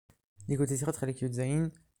L'écoute Sirot Chalek Yud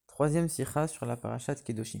Zayin, troisième sikha sur la parasha de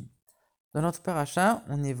Kedoshim. Dans notre parasha,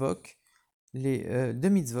 on évoque les deux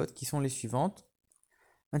mitzvot qui sont les suivantes.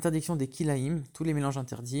 L'interdiction des kilaïm, tous les mélanges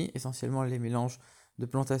interdits, essentiellement les mélanges de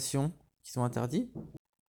plantation qui sont interdits,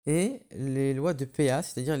 et les lois de PA,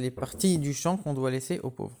 c'est-à-dire les parties du champ qu'on doit laisser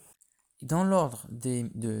aux pauvres. Dans l'ordre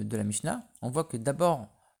de la Mishnah, on voit que d'abord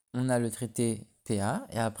on a le traité PA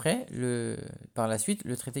et après, par la suite,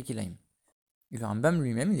 le traité kilaïm. Et le Rambam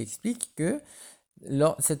lui-même, il explique que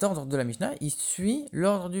cet ordre de la Mishnah, il suit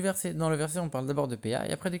l'ordre du verset. Dans le verset, on parle d'abord de PA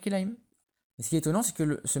et après de kilaïm. Et ce qui est étonnant, c'est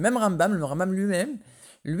que ce même Rambam, le Rambam lui-même,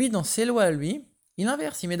 lui, dans ses lois à lui, il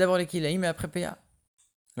inverse. Il met d'abord les kilaïm et après PA.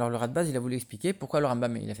 Alors le Radbaz, il a voulu expliquer pourquoi le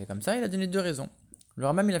Rambam il a fait comme ça. Il a donné deux raisons. Le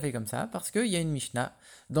Rambam, il a fait comme ça parce qu'il y a une Mishnah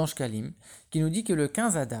dans Shkalim qui nous dit que le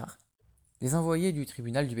 15 Adar, les envoyés du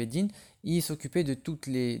tribunal du Beddin, ils s'occupaient de tous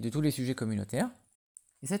les sujets communautaires.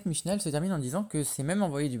 Et cette Mishnah, elle se termine en disant que ces mêmes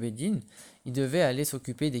envoyés du Beddin, ils devaient aller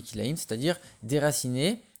s'occuper des kilaïm, c'est-à-dire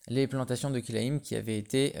déraciner les plantations de kilaïm qui avaient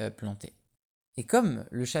été plantées. Et comme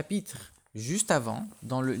le chapitre juste avant,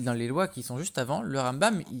 dans les lois qui sont juste avant, le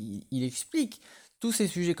Rambam, il explique tous ces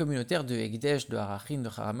sujets communautaires de Ekdesh, de Harachin, de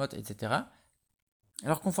Haramot, etc.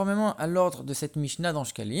 Alors conformément à l'ordre de cette Mishnah dans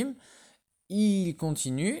Shkalim, il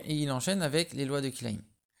continue et il enchaîne avec les lois de kilaïm.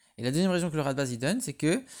 Et la deuxième raison que le Radbaz y donne, c'est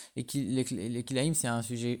que les kilaïm, c'est un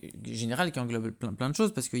sujet général qui englobe plein de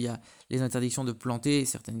choses, parce qu'il y a les interdictions de planter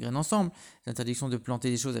certaines graines ensemble, les interdictions de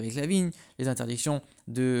planter des choses avec la vigne, les interdictions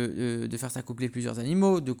de faire s'accoupler plusieurs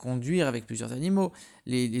animaux, de conduire avec plusieurs animaux,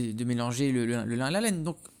 de mélanger le lin et la laine.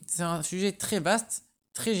 Donc c'est un sujet très vaste,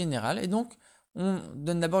 très général, et donc on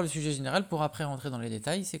donne d'abord le sujet général pour après rentrer dans les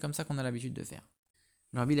détails. C'est comme ça qu'on a l'habitude de faire.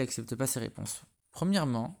 Le Rabbi n'accepte pas ces réponses.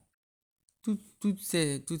 Premièrement, tout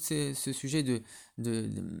ce sujet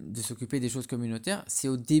de s'occuper des choses communautaires, c'est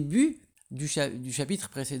au début du chapitre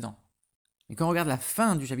précédent. Et quand on regarde la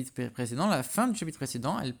fin du chapitre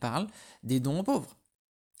précédent, elle parle des dons aux pauvres.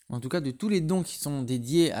 En tout cas, de tous les dons qui sont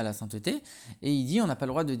dédiés à la sainteté. Et il dit on n'a pas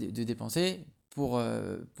le droit de dépenser pour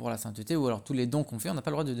la sainteté, ou alors tous les dons qu'on fait, on n'a pas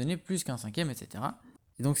le droit de donner plus qu'un cinquième, etc.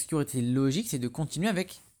 Et donc, ce qui aurait été logique, c'est de continuer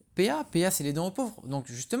avec PA. PA, c'est les dons aux pauvres. Donc,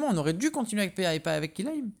 justement, on aurait dû continuer avec PA et pas avec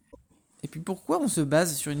Kilaïm. Et puis pourquoi on se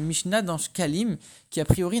base sur une Mishnah dans Shkalim qui a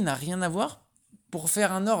priori n'a rien à voir pour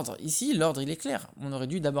faire un ordre? Ici, l'ordre il est clair. On aurait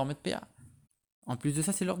dû d'abord mettre PA. En plus de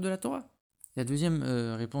ça, c'est l'ordre de la Torah. La deuxième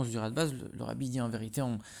réponse du Radbaz, le Rabbi dit en vérité,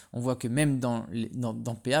 on voit que même dans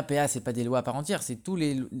PA, c'est pas des lois à part entière, c'est toutes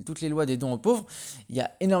les lois des dons aux pauvres. Il y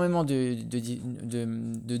a énormément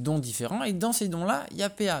de dons différents, et dans ces dons-là, il y a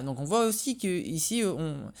PA. Donc on voit aussi qu'ici,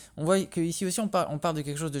 on part de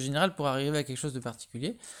quelque chose de général pour arriver à quelque chose de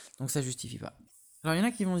particulier. Donc ça justifie pas. Alors il y en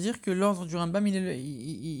a qui vont dire que l'ordre du Rambam,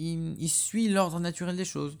 il suit l'ordre naturel des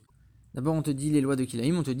choses. D'abord, on te dit les lois de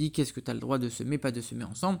Kilaïm, on te dit qu'est-ce que tu as le droit de semer, pas de semer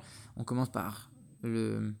ensemble. On commence par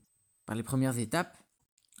les premières étapes.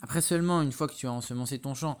 Après seulement, une fois que tu as ensemencé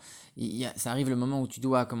ton champ, ça arrive le moment où tu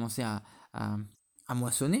dois commencer à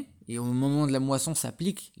moissonner. Et au moment de la moisson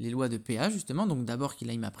s'appliquent les lois de PA, justement. Donc d'abord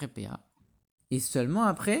Kilaïm, après PA. Et seulement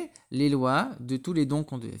après, les lois de tous les dons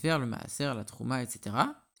qu'on devait faire, le maaser, la trouma, etc.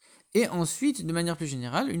 Et ensuite, de manière plus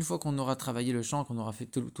générale, une fois qu'on aura travaillé le champ, qu'on aura fait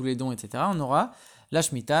tous les dons, etc., on aura la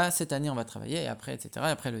Shemitah, cette année on va travailler, et après, etc., et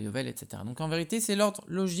après le Yovel, etc. Donc en vérité, c'est l'ordre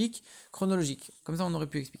logique, chronologique. Comme ça, on aurait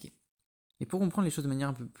pu expliquer. Et pour comprendre les choses de manière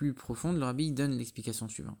un peu plus profonde, le Rabbi donne l'explication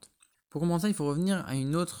suivante. Pour comprendre ça, il faut revenir à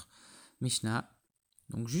une autre Mishnah.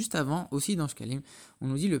 Donc juste avant, aussi dans Shkalim, on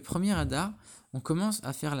nous dit le premier Adar, on commence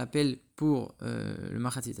à faire l'appel pour le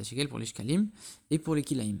Machatzit HaShekel, pour les Shkalim, et pour les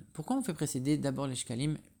Kilaïm. Pourquoi on fait précéder d'abord les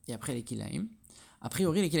Shkalim et après les Kilaïm? A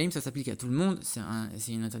priori, les Kilaïm, ça s'applique à tout le monde,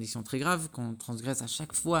 c'est une interdiction très grave qu'on transgresse à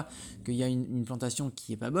chaque fois qu'il y a une plantation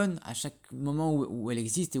qui est pas bonne, à chaque moment où elle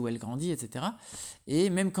existe et où elle grandit, etc.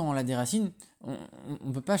 Et même quand on la déracine, on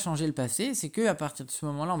ne peut pas changer le passé, c'est qu'à partir de ce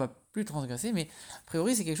moment-là, on va plus transgresser, mais a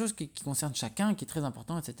priori, c'est quelque chose qui concerne chacun, qui est très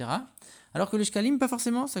important, etc. Alors que les Shkalim, pas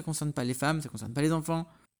forcément, ça ne concerne pas les femmes, ça ne concerne pas les enfants.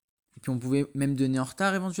 Et puis on pouvait même donner en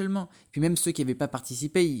retard éventuellement. Et puis même ceux qui n'avaient pas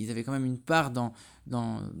participé, ils avaient quand même une part dans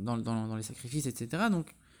les sacrifices, etc.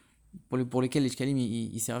 Donc pour lesquels les shkalim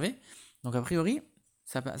ils servaient. Donc a priori,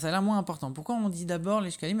 ça a l'air moins important. Pourquoi on dit d'abord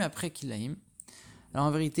les shkalim et après kilaim? Alors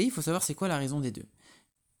en vérité, il faut savoir c'est quoi la raison des deux.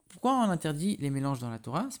 Pourquoi on interdit les mélanges dans la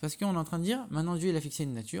Torah? C'est parce qu'on est en train de dire, maintenant Dieu il a fixé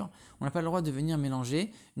une nature, on n'a pas le droit de venir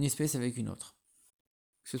mélanger une espèce avec une autre,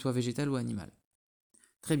 que ce soit végétal ou animal.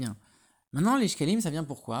 Très bien. Maintenant, les shkalim, ça vient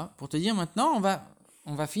pourquoi? Pour te dire maintenant,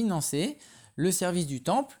 on va financer le service du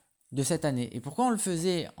temple de cette année. Et pourquoi on le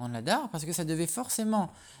faisait en Adar? Parce que ça devait forcément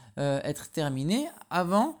être terminé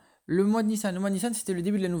avant le mois de Nissan. Le mois de Nissan, c'était le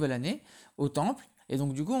début de la nouvelle année au temple. Et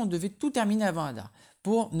donc du coup, on devait tout terminer avant Hadar.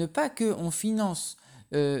 Pour ne pas qu'on finance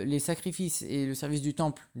les sacrifices et le service du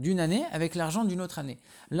temple d'une année avec l'argent d'une autre année.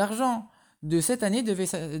 L'argent de cette année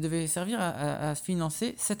devait servir à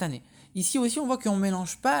financer cette année. Ici aussi, on voit qu'on ne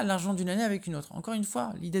mélange pas l'argent d'une année avec une autre. Encore une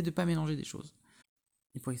fois, l'idée de ne pas mélanger des choses.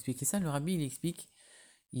 Et pour expliquer ça, le rabbi,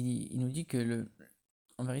 il nous dit que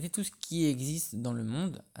en vérité, tout ce qui existe dans le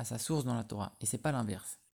monde a sa source dans la Torah, et c'est pas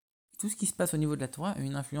l'inverse. Tout ce qui se passe au niveau de la Torah a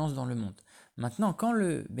une influence dans le monde. Maintenant, quand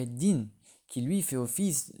le Beddin, qui lui fait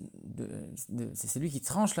office c'est lui qui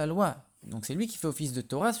tranche la loi, donc c'est lui qui fait office de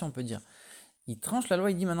Torah, si on peut dire. Il tranche la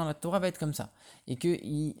loi, il dit maintenant la Torah va être comme ça. Et que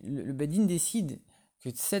le Beddin décide que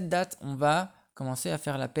cette date, on va commencer à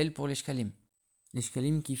faire l'appel pour les shkalim. Les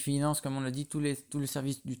shkalim qui financent, comme on l'a dit, tout le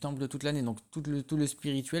service du temple de toute l'année, donc tout le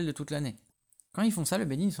spirituel de toute l'année. Quand ils font ça, le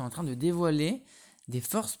Beddin, ils sont en train de dévoiler des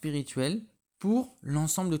forces spirituelles pour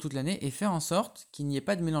l'ensemble de toute l'année et faire en sorte qu'il n'y ait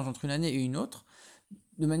pas de mélange entre une année et une autre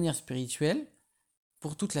de manière spirituelle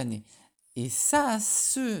pour toute l'année. Et ça,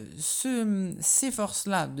 ces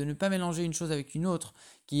forces-là, de ne pas mélanger une chose avec une autre,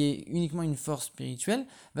 qui est uniquement une force spirituelle,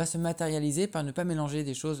 va se matérialiser par ne pas mélanger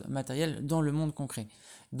des choses matérielles dans le monde concret.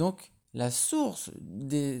 Donc, la source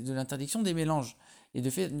de l'interdiction des mélanges et de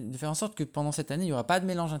faire en sorte que pendant cette année, il n'y aura pas de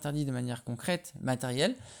mélange interdit de manière concrète,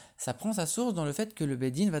 matérielle, ça prend sa source dans le fait que le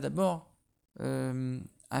Beddin va d'abord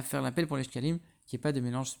à faire l'appel pour les shkalim, qu'il n'y ait pas de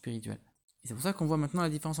mélange spirituel. Et c'est pour ça qu'on voit maintenant la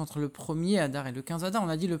différence entre le premier Hadar et le 15 Hadar. On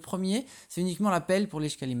a dit le premier, c'est uniquement l'appel pour les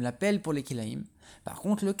shkalim, l'appel pour les kilaïm. Par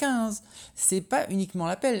contre, le 15, c'est pas uniquement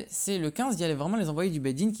l'appel, c'est le 15, il y a vraiment les envoyés du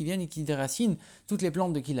Beddin qui viennent et qui déracinent toutes les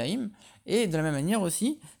plantes de kilaïm. Et de la même manière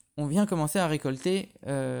aussi, on vient commencer à récolter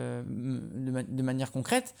de manière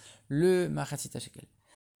concrète le Machatzit HaShekel.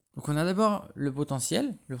 Donc on a d'abord le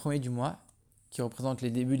potentiel, le premier du mois, qui représente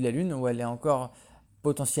les débuts de la lune, où elle est encore,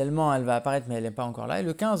 potentiellement, elle va apparaître, mais elle n'est pas encore là. Et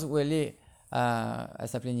le 15, où elle est à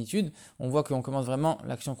sa plénitude, on voit qu'on commence vraiment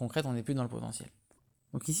l'action concrète, on n'est plus dans le potentiel.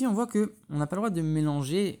 Donc ici, on voit qu'on n'a pas le droit de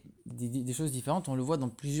mélanger des choses différentes, on le voit dans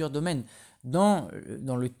plusieurs domaines. Dans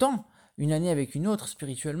le temps, une année avec une autre,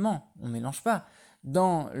 spirituellement, on ne mélange pas.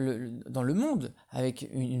 Dans le monde, avec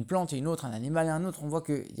une plante et une autre, un animal et un autre, on voit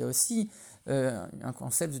qu'il y a aussi un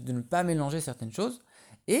concept de ne pas mélanger certaines choses.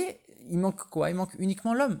 Et il manque quoi? Il manque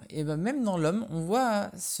uniquement l'homme. Et ben même dans l'homme, on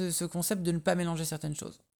voit ce concept de ne pas mélanger certaines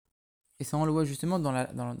choses. Et ça, on le voit justement dans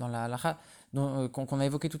la halakha qu'on a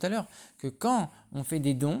évoqué tout à l'heure, que quand on fait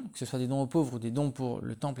des dons, que ce soit des dons aux pauvres ou des dons pour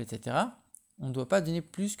le temple, etc., on ne doit pas donner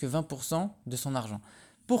plus que 20% de son argent.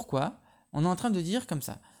 Pourquoi? On est en train de dire comme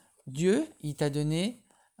ça, Dieu, il t'a donné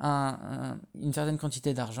une certaine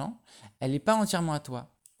quantité d'argent, elle n'est pas entièrement à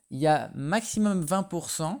toi. Il y a maximum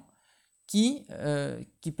 20% qui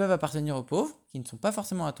peuvent appartenir aux pauvres, qui ne sont pas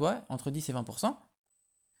forcément à toi, entre 10 et 20%,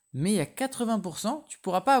 mais il y a 80%, tu ne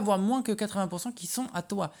pourras pas avoir moins que 80% qui sont à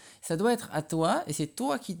toi. Ça doit être à toi, et c'est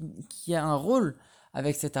toi qui as un rôle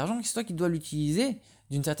avec cet argent, c'est toi qui dois l'utiliser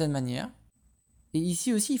d'une certaine manière. Et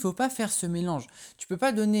ici aussi, il ne faut pas faire ce mélange. Tu ne peux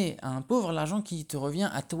pas donner à un pauvre l'argent qui te revient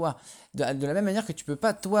à toi. De la même manière que tu ne peux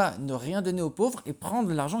pas, toi, ne rien donner au pauvre et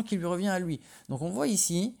prendre l'argent qui lui revient à lui. Donc on voit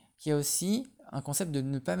ici qu'il y a aussi un concept de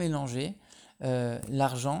ne pas mélanger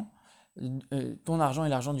l'argent, ton argent et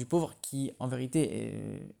l'argent du pauvre qui, en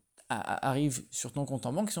vérité, arrive sur ton compte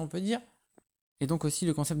en banque, si on peut dire. Et donc aussi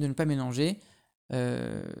le concept de ne pas mélanger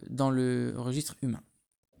dans le registre humain.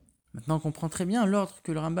 Maintenant, on comprend très bien l'ordre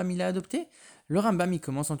que le Rambam il a adopté. Le Rambam il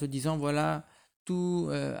commence en te disant voilà tout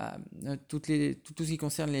ce qui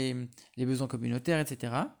concerne les besoins communautaires,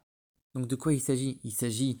 etc. Donc de quoi il s'agit? Il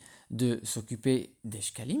s'agit de s'occuper des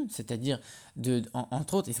shkalim, c'est-à-dire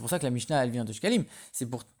entre autres, et c'est pour ça que la Mishnah elle vient de shkalim, c'est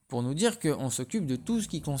pour nous dire qu'on s'occupe de tout ce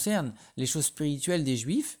qui concerne les choses spirituelles des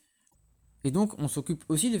Juifs. Et donc, on s'occupe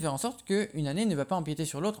aussi de faire en sorte qu'une année ne va pas empiéter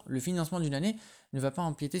sur l'autre. Le financement d'une année ne va pas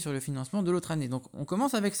empiéter sur le financement de l'autre année. Donc, on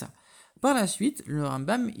commence avec ça. Par la suite, le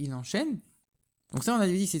Rambam, il enchaîne. Donc ça, on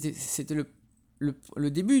avait dit, c'était le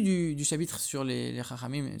début du chapitre sur les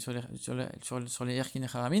Chachamim, sur les Erkin et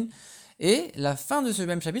Chachamim. Et la fin de ce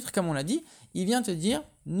même chapitre, comme on l'a dit, il vient te dire,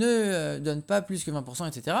 ne donne pas plus que 20%,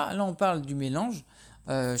 etc. Là, on parle du mélange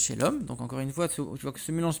chez l'homme. Donc, encore une fois, tu vois que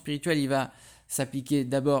ce mélange spirituel, il va s'appliquer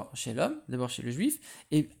d'abord chez l'homme, d'abord chez le juif,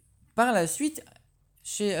 et par la suite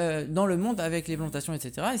dans le monde avec les plantations,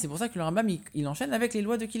 etc. Et c'est pour ça que le Rambam il enchaîne avec les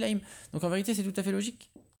lois de Kilaïm. Donc en vérité c'est tout à fait logique.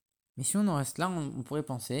 Mais si on en reste là, on pourrait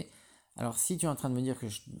penser, alors si tu es en train de me dire que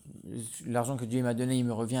l'argent que Dieu m'a donné il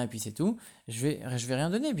me revient et puis c'est tout, je vais rien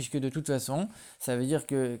donner, puisque de toute façon ça veut dire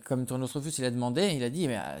que comme Tourneau-Strauss il a demandé, il a dit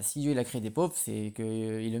si Dieu il a créé des pauvres c'est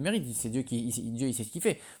qu'il le mérite, c'est Dieu il sait ce qu'il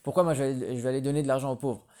fait, pourquoi moi je vais aller donner de l'argent aux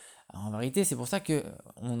pauvres? Alors, en vérité, c'est pour ça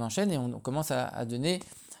qu'on enchaîne et on commence à donner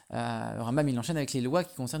le Rambam il enchaîne avec les lois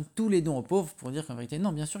qui concernent tous les dons aux pauvres pour dire qu'en vérité,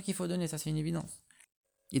 non, bien sûr qu'il faut donner, ça c'est une évidence.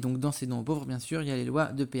 Et donc dans ces dons aux pauvres, bien sûr, il y a les lois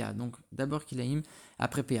de PA. Donc d'abord Kilaïm,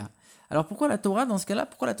 après PA. Alors pourquoi la Torah, dans ce cas-là,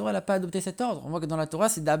 pourquoi la Torah n'a pas adopté cet ordre? On voit que dans la Torah,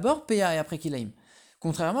 c'est d'abord PA et après Kilaïm.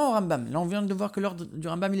 Contrairement au Rambam. Là, on vient de voir que l'ordre du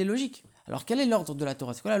Rambam, il est logique. Alors quel est l'ordre de la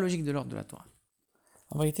Torah? C'est quoi la logique de l'ordre de la Torah?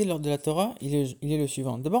 En vérité, l'ordre de la Torah, il est le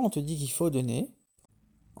suivant. D'abord, on te dit qu'il faut donner,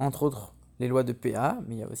 entre autres, les lois de PA,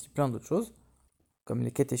 mais il y a aussi plein d'autres choses, comme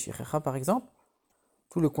les Ket et Shirecha par exemple,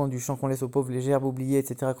 tout le coin du champ qu'on laisse aux pauvres, les gerbes oubliées,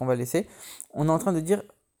 etc., qu'on va laisser. On est en train de dire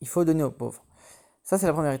il faut donner aux pauvres. Ça, c'est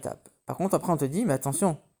la première étape. Par contre, après, on te dit, mais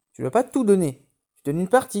attention, tu ne dois pas tout donner. Tu donnes une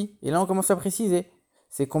partie. Et là, on commence à préciser.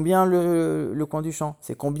 C'est combien le coin du champ?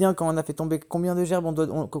 C'est combien quand on a fait tomber? Combien de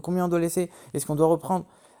gerbes combien on doit laisser? Est-ce qu'on doit reprendre?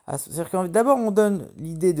 C'est-à-dire que d'abord, on donne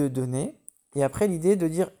l'idée de donner. Et après, l'idée de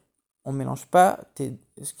dire, on ne mélange pas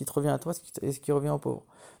ce qui te revient à toi et ce qui revient aux pauvres.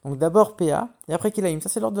 Donc d'abord PA, et après Kilaïm. Ça,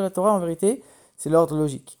 c'est l'ordre de la Torah, en vérité. C'est l'ordre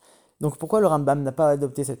logique. Donc pourquoi le Rambam n'a pas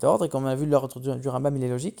adopté cet ordre? Et comme on a vu, l'ordre du Rambam, il est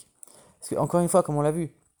logique. Parce que, encore une fois, comme on l'a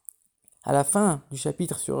vu, à la fin du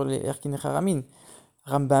chapitre sur les Erkin et Haramin,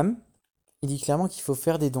 Rambam, il dit clairement qu'il faut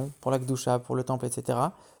faire des dons pour la Gdusha, pour le temple, etc.,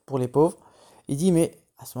 pour les pauvres. Il dit, mais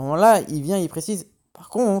à ce moment-là, il précise, par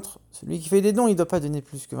contre, celui qui fait des dons, il ne doit pas donner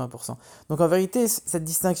plus que 20%. Donc en vérité, cette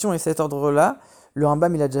distinction et cet ordre-là, le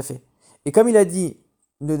Rambam, il a déjà fait. Et comme il a dit,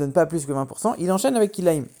 ne donne pas plus que 20%, il enchaîne avec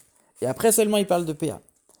Kilaïm. Et après seulement, il parle de PA.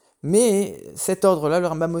 Mais cet ordre-là, le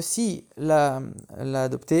Rambam aussi l'a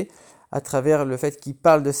adopté à travers le fait qu'il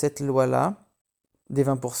parle de cette loi-là, des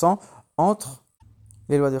 20%, entre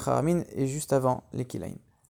les lois de Haramin et juste avant les Kilaïm.